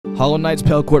Hollow Knight's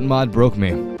Palecourt mod broke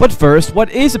me. But first, what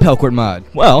is a Palecourt mod?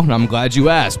 Well, I'm glad you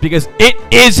asked, because it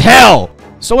is hell!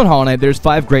 So in Hollow Knight, there's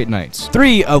 5 Great Knights,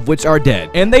 3 of which are dead,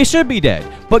 and they should be dead.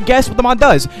 But guess what the mod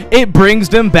does? It brings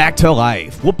them back to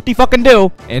life.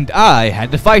 Whoop-de-fucking-do. And I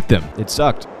had to fight them. It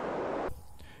sucked.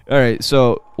 Alright,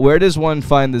 so where does one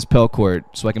find this Palecourt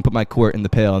so I can put my court in the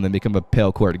pail and then become a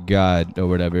Palecourt god or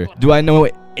whatever? Do I know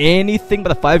anything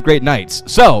about the 5 Great Knights?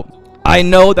 So, I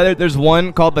know that there's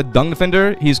one called the Dung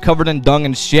Defender. He's covered in dung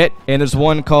and shit. And there's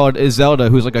one called Izelda,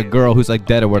 who's like a girl who's like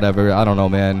dead or whatever. I don't know,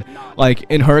 man. Like,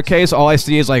 in her case, all I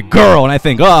see is like, girl, and I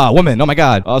think, ah, woman, oh my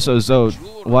god. Also, Zote,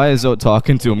 why is Zote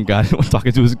talking to him,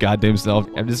 talking to his goddamn self?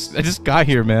 I just got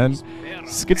here, man.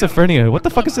 Schizophrenia. What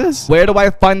the fuck is this? Where do I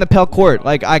find the Palecourt?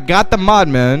 Like, I got the mod,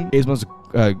 man. Isma's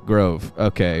Grove.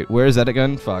 Okay, where is that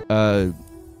again? Fuck.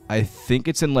 I think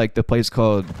it's in like the place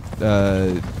called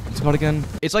what's it called again?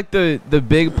 It's like the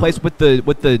big place with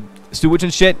the sewage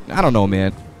and shit. I don't know,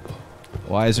 man.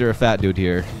 Why is there a fat dude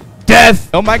here? Death!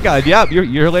 Oh my god, yeah,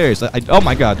 you're hilarious. Oh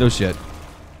my god, no shit.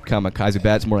 Kamikaze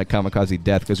bats, more like kamikaze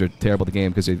death because they're terrible at the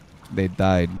game because they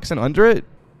died. Isn't under it?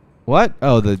 What?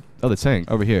 Oh the tank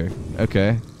over here.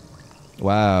 Okay.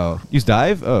 Wow. Use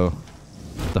dive? Oh.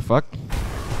 What the fuck?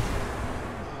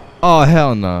 Oh,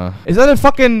 hell no. Is that a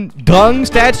fucking dung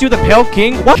statue of the Pale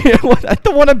King? What? I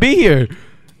don't want to be here.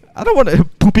 I don't want a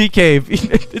poopy cave.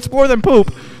 It's more than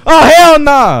poop. Oh, hell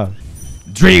no.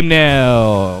 Dream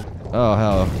Nail. Oh,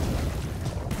 hell.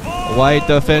 White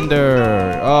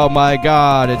Defender. Oh, my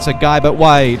God. It's a guy but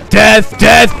white. Death,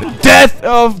 death, death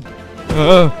of...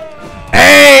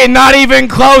 Hey, not even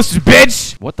close,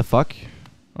 bitch. What the fuck?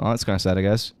 Oh, that's kind of sad, I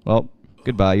guess. Well...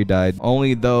 Goodbye, you died.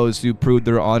 Only those who proved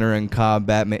their honor in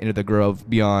combat may enter the grove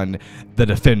beyond the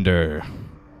Defender.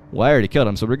 Well, I already killed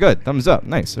him, so we're good. Thumbs up.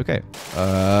 Nice. Okay.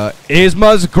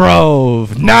 Isma's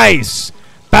Grove. Nice.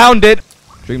 Found it.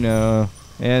 Dream now.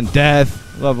 And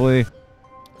death. Lovely.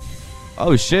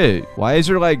 Oh, shit. Why is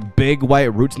there, like, big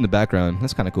white roots in the background?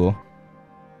 That's kind of cool.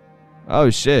 Oh,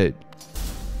 shit.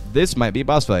 This might be a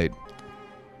boss fight.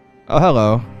 Oh,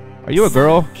 hello. Are you a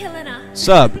girl?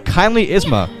 Sup. Kindly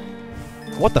Isma.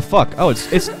 What the fuck? Oh,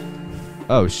 it's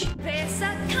oh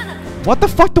what the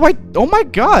fuck do I? Oh my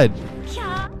god,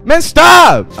 man,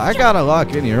 stop! I gotta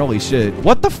lock in here. Holy shit!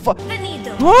 What the fuck?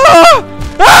 Ah!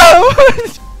 Ah!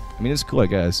 I mean, it's cool, I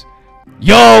guess.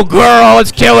 Yo, girl,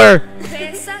 it's killer.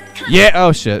 Yeah.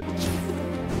 Oh shit.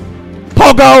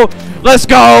 Pogo, let's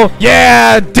go.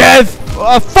 Yeah, death.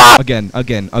 Fuck. Again.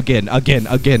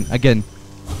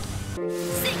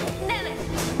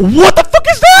 What the fuck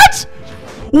is that?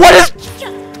 What is?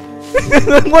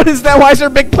 What is that? Why is there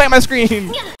a big plant on my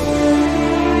screen?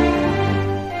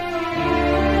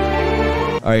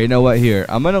 Alright, you know what? Here,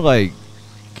 I'm gonna like...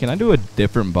 Can I do a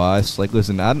different boss? Like,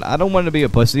 listen, I don't want to be a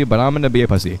pussy, but I'm gonna be a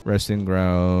pussy. Resting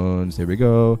grounds. Here we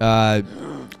go.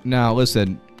 Now,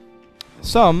 listen.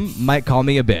 Some might call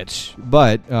me a bitch,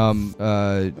 but,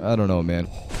 I don't know, man.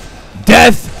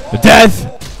 Death!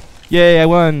 Death! Yay, I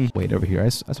won! Wait, over here, I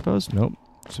suppose? Nope.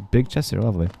 There's a big chest here.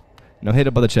 Lovely. No, hit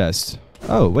up by the chest.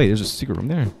 Oh, wait, there's a secret room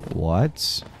there.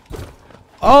 What?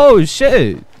 Oh,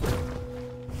 shit!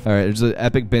 Alright, there's an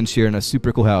epic bench here and a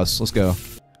super cool house. Let's go.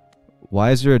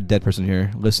 Why is there a dead person here?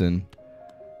 Listen.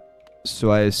 So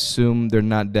I assume they're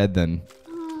not dead then.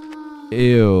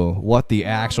 Ew. What the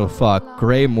actual fuck?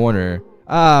 Gray Mourner.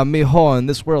 Ah, mijo, in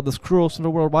this world, this cruel sort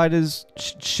of world, why does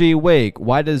she wake?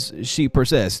 Why does she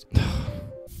persist?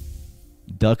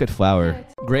 Delicate flower.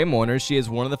 Gray Mourner, she is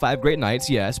one of the 5 Great Knights,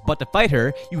 yes, but to fight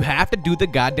her, you have to do the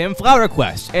goddamn flower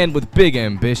quest. And with big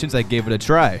ambitions, I gave it a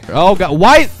try. Oh god,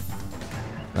 why?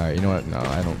 Alright, you know what? No,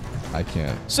 I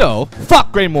can't. So,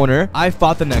 fuck Gray Mourner. I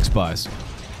fought the next boss.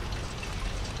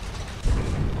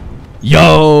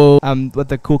 Yo! I'm what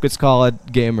the cool kids call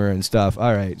it, gamer and stuff.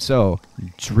 Alright, so,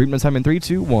 dream time in 3,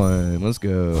 2, 1. Let's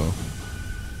go.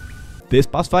 This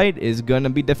boss fight is gonna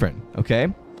be different, okay?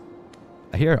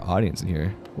 I hear an audience in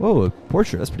here. Whoa, a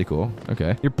portrait. That's pretty cool.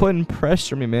 Okay. You're putting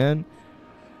pressure on me, man.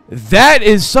 That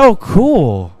is so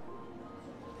cool.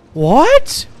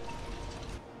 What?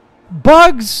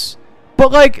 Bugs,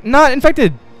 but like not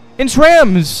infected. In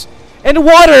trams. In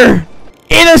water.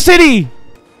 In a city.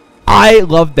 I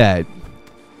love that.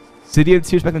 City of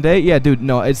Tears back in the day? Yeah, dude,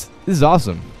 no, this is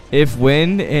awesome. If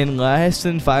win in less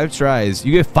than 5 tries,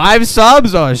 you get 5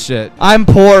 subs? Oh shit. I'm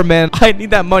poor, man. I need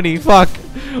that money. Fuck.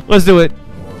 Let's do it.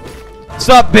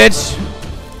 Sup, bitch?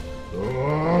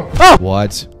 Oh!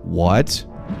 What? What?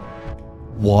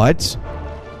 What?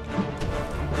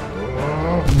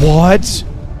 What?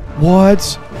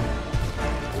 What?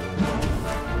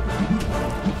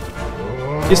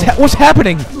 What's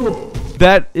happening?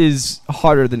 That is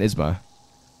harder than Isma.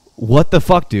 What the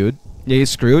fuck, dude? Yeah,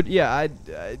 he's screwed? Yeah,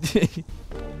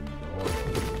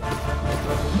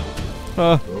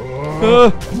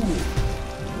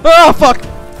 oh, fuck!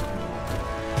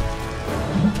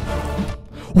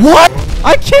 What?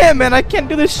 I can't, man. I can't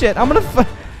do this shit. I'm gonna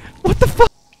what the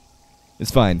fuck?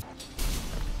 It's fine.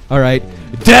 Alright.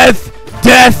 Death!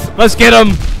 Death! Let's get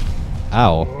him!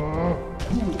 Ow.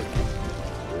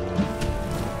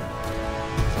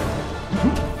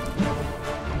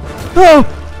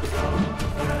 Oh!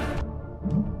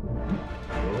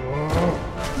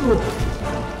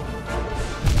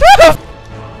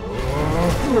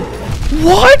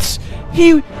 What?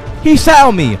 He sat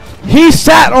on me. He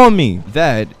sat on me.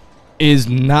 That is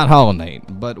not Hollow Knight.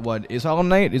 But what is Hollow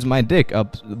Knight is my dick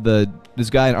up this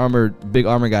guy in armor, big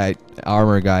armor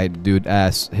guy, dude,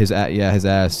 ass. His ass, yeah, his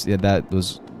ass. Yeah, that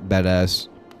was badass.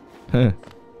 Huh.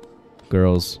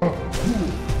 Girls.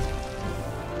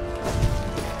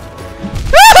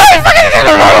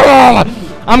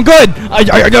 I'm good.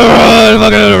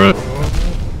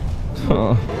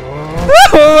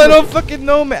 I don't fucking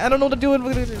know, man. I don't know what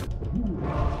to do.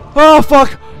 Oh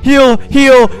fuck! Heal!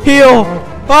 Heal! Heal!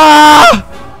 Ah!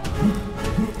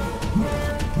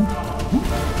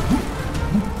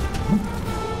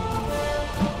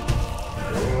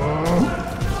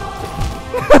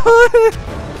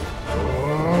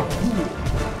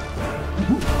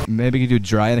 Maybe you can do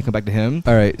Dry and then come back to him.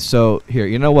 All right, so here,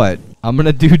 you know what? I'm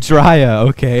gonna do Drya,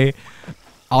 okay?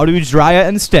 I'll do Drya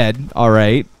instead, all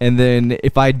right? And then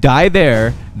if I die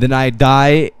there, then I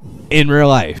die in real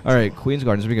life. All right, Queen's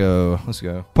Gardens, we go. Let's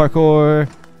go. Parkour,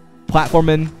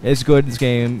 platforming is good in this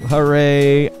game.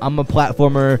 Hooray! I'm a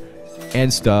platformer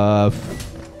and stuff.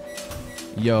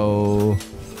 Yo,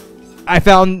 I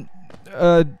found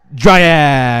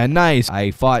Drya, nice.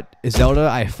 I fought Zelda,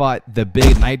 I fought the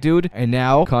big knight dude, and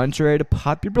now, contrary to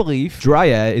popular belief,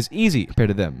 Drya is easy compared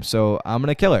to them. So I'm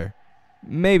gonna kill her,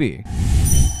 maybe.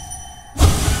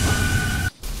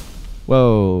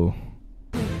 Whoa.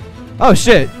 Oh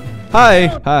shit. Hi.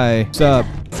 Hi. What's up?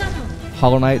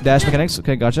 Hollow Knight dash mechanics.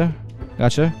 Okay, gotcha.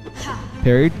 Gotcha.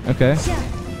 Parried. Okay.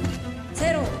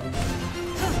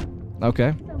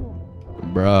 Okay.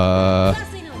 Bruh.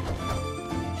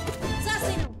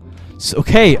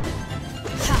 Okay.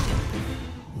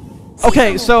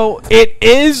 Okay, so it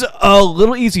is a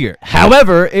little easier.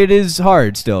 However, it is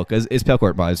hard still because it's Pale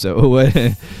Court mod. So,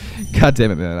 god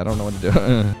damn it, man, I don't know what to do.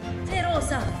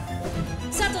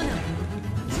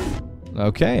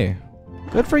 Okay,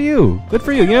 good for you. Good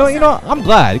for you. You know. I'm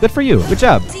glad. Good for you. Good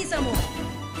job.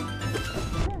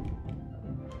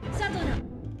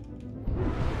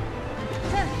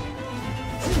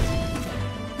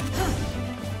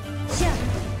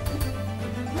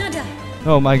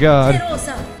 Oh my god.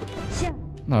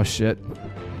 Oh shit.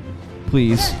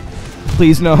 Please.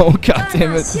 Please no. God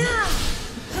damn it.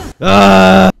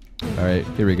 Alright,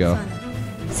 here we go.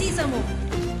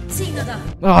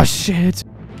 Oh shit.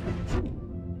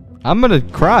 I'm gonna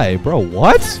cry, bro.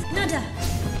 What?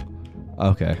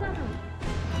 Okay.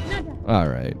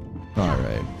 Alright.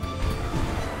 Alright.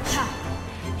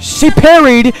 She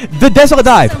parried the Desolate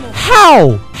Dive.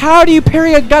 How? How do you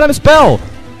parry a goddamn spell?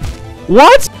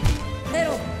 What?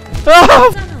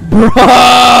 Oh,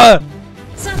 bruh!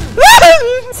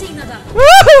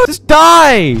 Just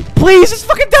die! Please, just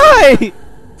fucking die!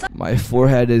 My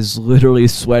forehead is literally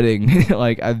sweating.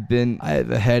 Like, I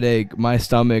have a headache. My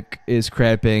stomach is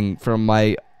cramping from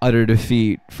my utter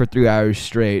defeat for 3 hours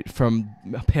straight from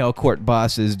Pale Court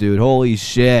bosses, dude. Holy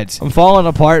shit. I'm falling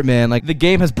apart, man. Like, the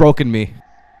game has broken me.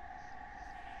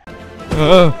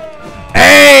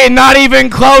 Hey, not even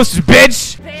close,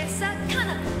 bitch!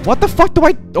 What the fuck do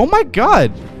I... Oh my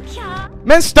god.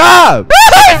 Man, stop!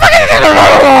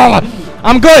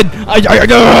 I'm good!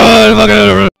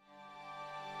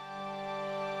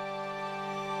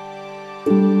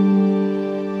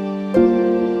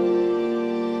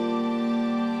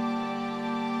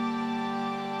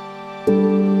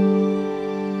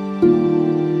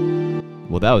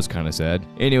 Well, that was kind of sad.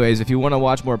 Anyways, if you want to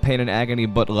watch more Pain and Agony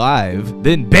but live,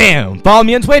 then BAM! Follow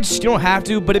me on Twitch! You don't have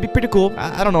to, but it'd be pretty cool.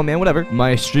 I don't know, man, whatever.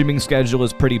 My streaming schedule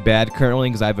is pretty bad currently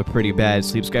because I have a pretty bad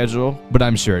sleep schedule, but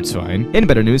I'm sure it's fine. In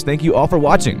better news, thank you all for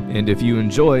watching. And if you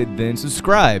enjoyed, then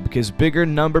subscribe, because bigger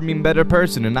number mean better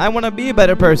person, and I want to be a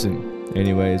better person.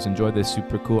 Anyways, enjoy this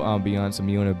super cool ambiance of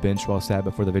me on a bench while sad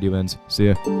before the video ends. See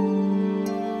ya.